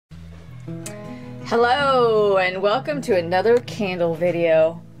Hello and welcome to another candle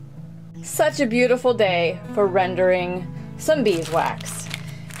video. Such a beautiful day for rendering some beeswax.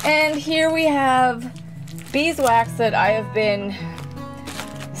 And here we have beeswax that I have been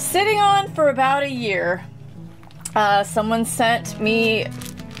sitting on for about a year. Someone sent me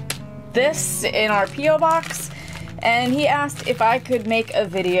this in our P.O. box and he asked if I could make a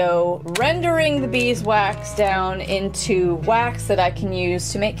video rendering the beeswax down into wax that I can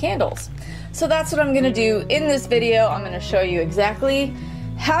use to make candles. So that's what I'm going to do in this video. I'm going to show you exactly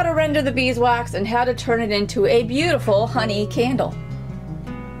how to render the beeswax and how to turn it into a beautiful honey candle.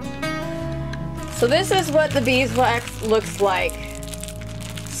 So this is what the beeswax looks like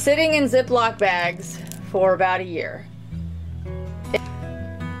sitting in Ziploc bags for about a year.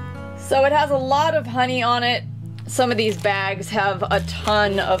 So it has a lot of honey on it. Some of these bags have a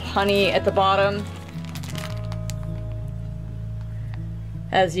ton of honey at the bottom,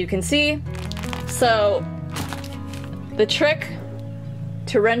 as you can see. So the trick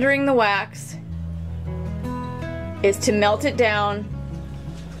to rendering the wax is to melt it down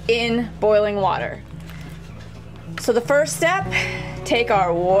in boiling water. So the first step, take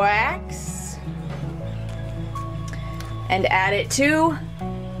our wax and add it to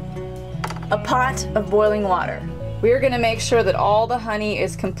a pot of boiling water. We're going to make sure that all the honey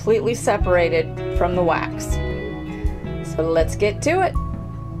is completely separated from the wax. So let's get to it.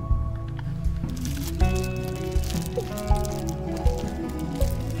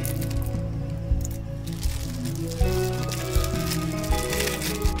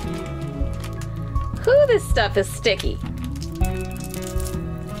 Ooh, this stuff is sticky.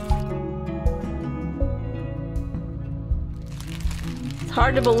 It's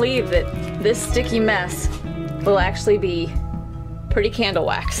hard to believe that this sticky mess will actually be pretty candle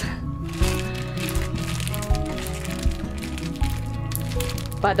wax.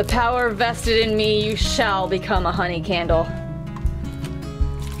 By the power vested in me, you shall become a honey candle.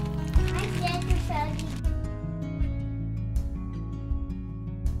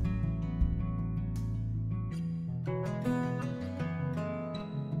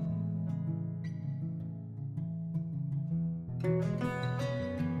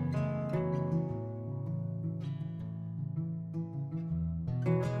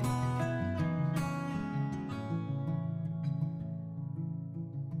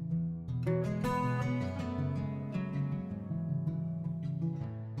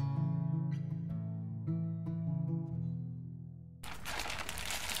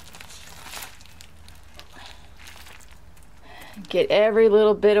 Get every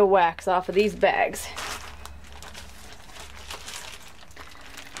little bit of wax off of these bags.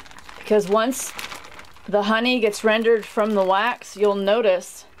 Because once the honey gets rendered from the wax, you'll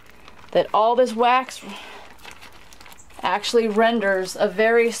notice that all this wax actually renders a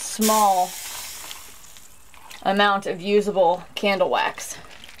very small amount of usable candle wax.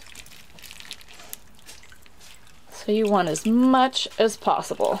 So you want as much as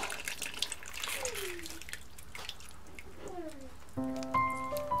possible.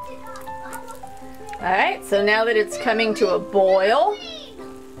 Alright, so now that it's coming to a boil,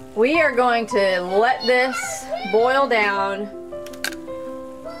 we are going to let this boil down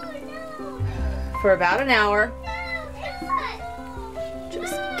for about an hour.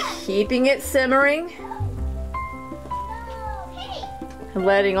 Just keeping it simmering and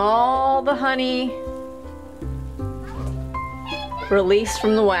letting all the honey release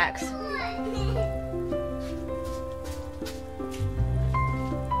from the wax.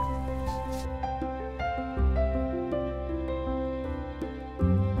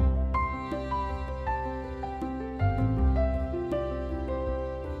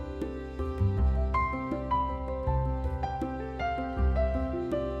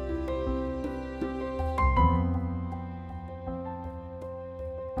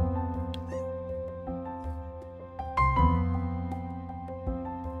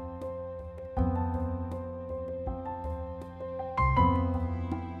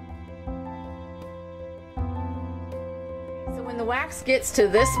 When the wax gets to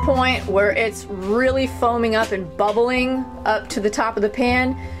this point where it's really foaming up and bubbling up to the top of the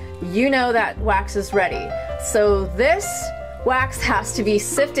pan, you know that wax is ready. So this wax has to be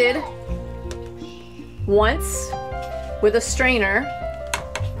sifted once with a strainer.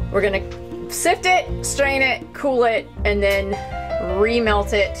 We're gonna sift it, strain it, cool it, and then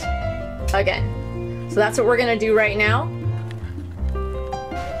remelt it again. So that's what we're gonna do right now.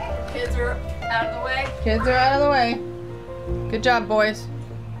 Kids are out of the way. Kids are out of the way. Good job, boys.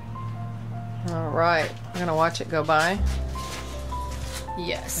 All right, I'm gonna watch it go by.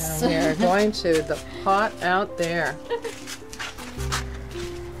 Yes. And we are going to the pot out there.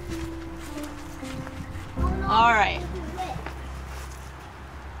 All right.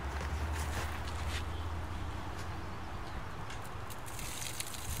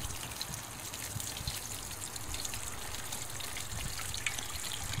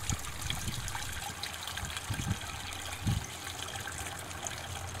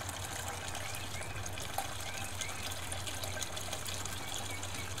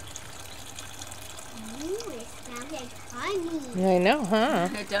 Ooh, it smells like honey. Yeah, I know, huh?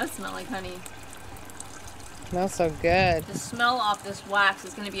 It does smell like honey. Smells so good. The smell off this wax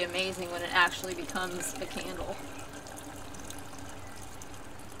is going to be amazing when it actually becomes a candle.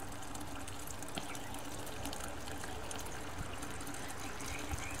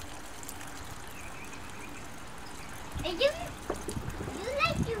 You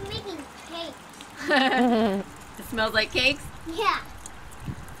like you're making cakes. It smells like cakes? Yeah.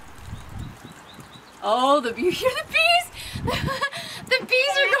 Oh, the bees! Hear the bees! The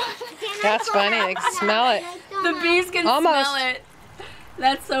bees are going. That's funny. They can smell it. The bees can Almost. smell it.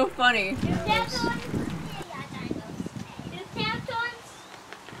 That's so funny.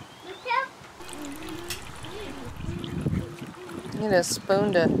 Need a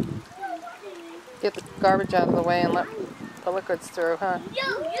spoon to get the garbage out of the way and let the liquids through, huh? You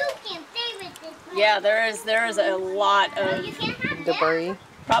can play with this. Yeah, there is a lot of You can't have Debris.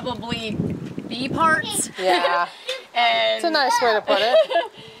 probably bee parts. Yeah. And It's a nice way to put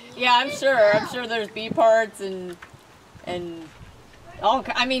it. yeah, I'm sure there's bee parts and all.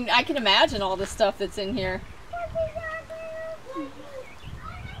 I mean, I can imagine all the stuff that's in here.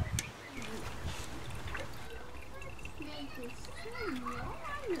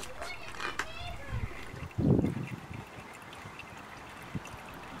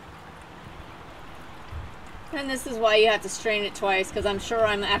 And this is why you have to strain it twice, because I'm sure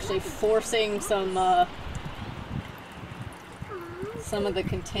I'm actually forcing some of the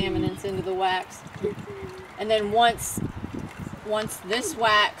contaminants into the wax. And then once this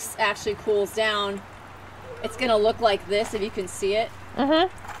wax actually cools down, it's going to look like this, if you can see it.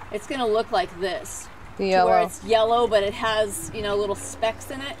 Mm-hmm. It's going to look like this. The Where yellow. it's yellow, but it has, you know, little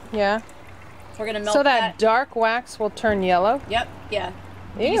specks in it. Yeah. We're going to melt So that dark wax will turn yellow? Yep, yeah.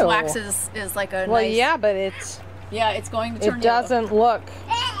 Ew. Beeswax is like a Well, nice... yeah, but it's going to turn it yellow. doesn't look.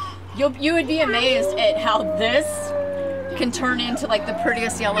 You would be amazed at how this can turn into like the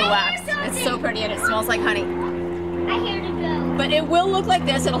prettiest yellow wax. It's so pretty and it smells like honey. I hear to go. But it will look like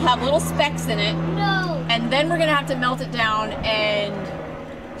this. It'll have little specks in it. No. And then we're gonna have to melt it down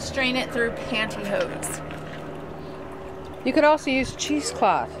and strain it through pantyhose. You could also use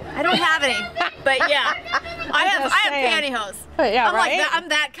cheesecloth. I don't have any, but yeah, I have saying. pantyhose. Yeah, I'm right? like that. I'm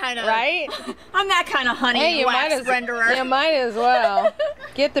that kind of Right? I'm that kind of honey Hey, you wax renderer. You might as well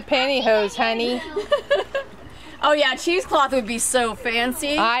get the pantyhose, honey. Oh yeah, cheesecloth would be so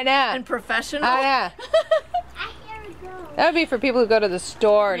fancy. I know. And professional. I know. I hear to go. That would be for people who go to the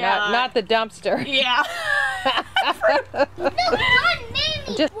store, Yeah. not the dumpster. Yeah. No, God made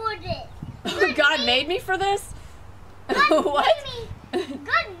me Just- for this. God made me for this? God What? made me.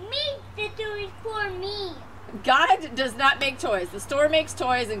 God made the toys for me. God does not make toys. The store makes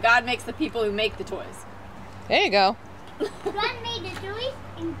toys and God makes the people who make the toys. There you go. God made the toys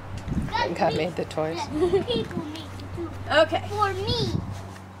and God made the toys. the people make the toys Okay, for me.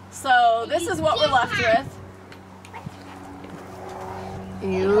 so this is what we're left with.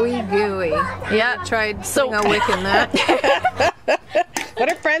 Ooey gooey. Yeah, tried putting a wick in that.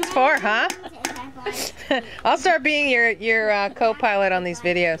 What are friends for, huh? I'll start being your co-pilot on these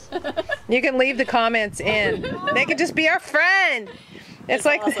videos. You can leave the comments in. They can just be our friend. It's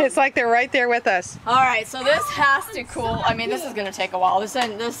like awesome. it's like they're right there with us. All right, so this has to cool. I mean, this is gonna take a while. This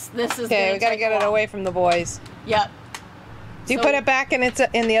is. Okay, we gotta get it away from the boys. Yep. Do you So- put it back in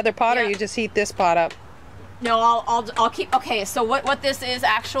the other pot, or Yeah. you just heat this pot up? No, I'll keep. Okay, so what this is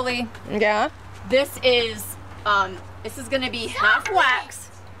actually, Yeah. this is gonna be half wax,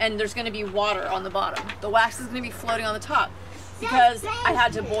 and there's gonna be water on the bottom. The wax is gonna be floating on the top because I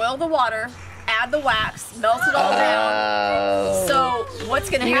had to boil the water, add the wax, melt it all down. Oh. So what's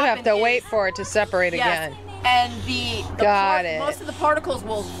gonna You happen? have to is- wait for it to separate Yes, again. and the Got it. most of the particles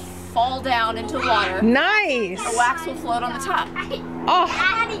will fall down into the water. Nice. The wax will float on the top. Oh,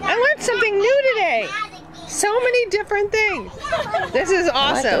 I learned something new today. So many different things. This is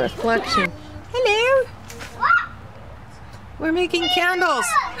awesome. Reflection. Hello. We're making candles.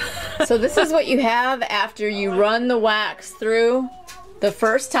 So this is what you have after you run the wax through the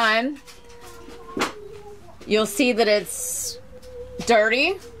first time. You'll see that it's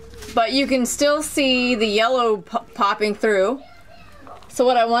dirty, but you can still see the yellow popping through. So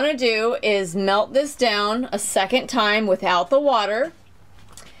what I want to do is melt this down a second time without the water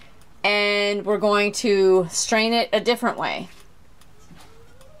and we're going to strain it a different way.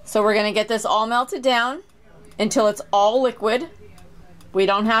 So we're going to get this all melted down until it's all liquid. We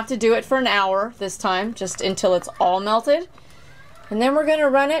don't have to do it for an hour this time, just until it's all melted. And then we're going to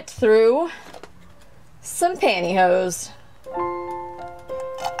run it through some pantyhose.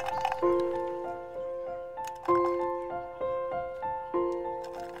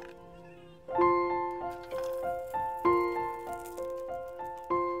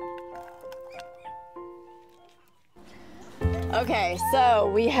 Okay, so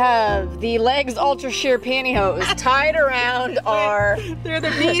we have the Legs Ultra Sheer pantyhose tied around our... They're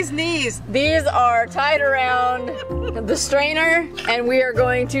the bee's knees. These are tied around the strainer, and we are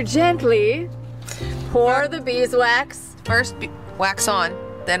going to gently pour the beeswax. First wax on,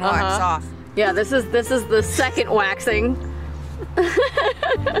 then wax off. Yeah, this is the second waxing.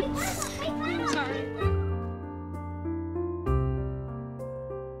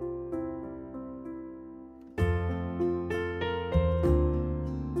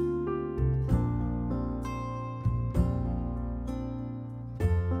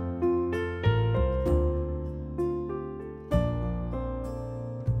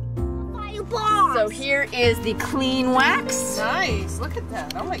 So here is the clean wax. Nice, look at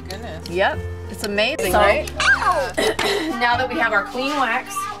that. Oh my goodness. Yep, it's amazing, right? Now that we have our clean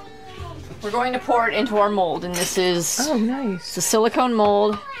wax, we're going to pour it into our mold, and this is nice. the silicone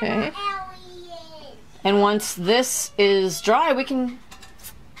mold. Okay. And once this is dry, we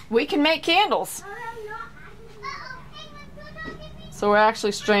can make candles. So we're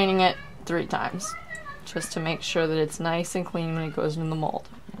actually straining it 3 times, just to make sure that it's nice and clean when it goes into the mold.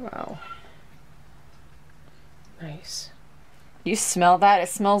 Wow. Nice. You smell that? It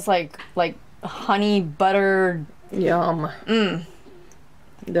smells like honey butter. Yum. Mmm.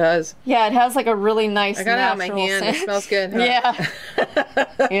 It does. Yeah, it has like a really nice I got it on my hand. scent. It smells good. Huh? Yeah.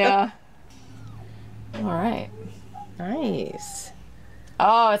 Yeah. All right. Nice.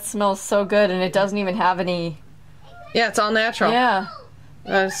 Oh, it smells so good, and it doesn't even have any. Yeah, it's all natural. Yeah.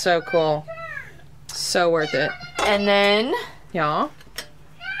 That is so cool. So worth it. And then, Yeah.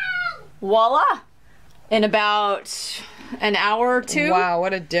 voila! In about an hour or 2. Wow,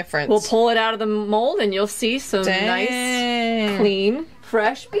 what a difference. We'll pull it out of the mold, and you'll see some Dang. nice, clean,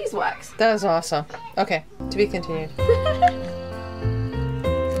 fresh beeswax. That was awesome. Okay, to be continued.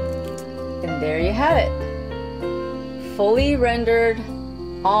 And there you have it. Fully rendered,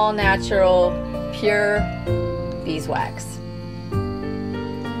 all natural, pure beeswax.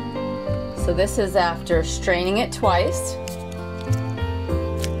 So this is after straining it twice.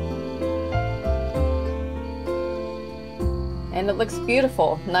 And it looks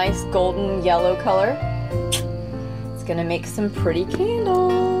beautiful. Nice golden yellow color. It's gonna make some pretty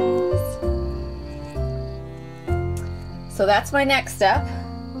candles. So that's my next step.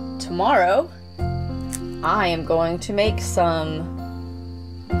 Tomorrow, I am going to make some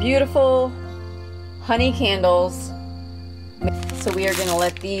beautiful honey candles. So we are gonna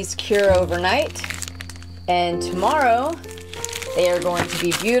let these cure overnight. And tomorrow, they are going to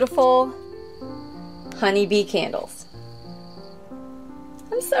be beautiful honeybee candles.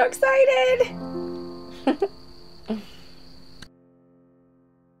 I'm so excited!